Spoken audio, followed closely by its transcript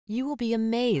You will be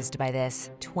amazed by this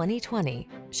 2020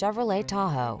 Chevrolet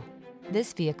Tahoe.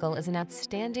 This vehicle is an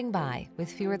outstanding buy with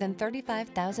fewer than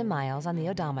 35,000 miles on the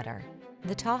odometer.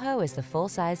 The Tahoe is the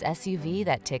full-size SUV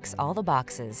that ticks all the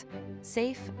boxes.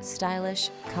 Safe, stylish,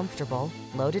 comfortable,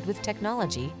 loaded with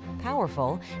technology,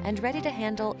 powerful, and ready to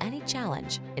handle any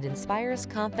challenge, it inspires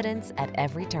confidence at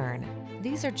every turn.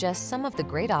 These are just some of the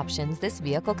great options this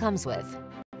vehicle comes with: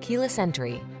 keyless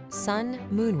entry, sun,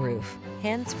 moonroof,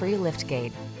 hands-free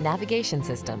liftgate, navigation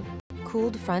system,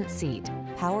 cooled front seat,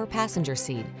 power passenger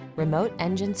seat, remote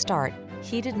engine start,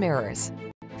 heated mirrors,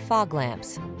 fog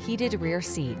lamps, heated rear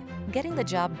seat. Getting the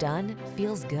job done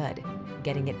feels good.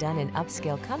 Getting it done in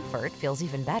upscale comfort feels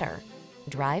even better.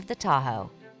 Drive the Tahoe.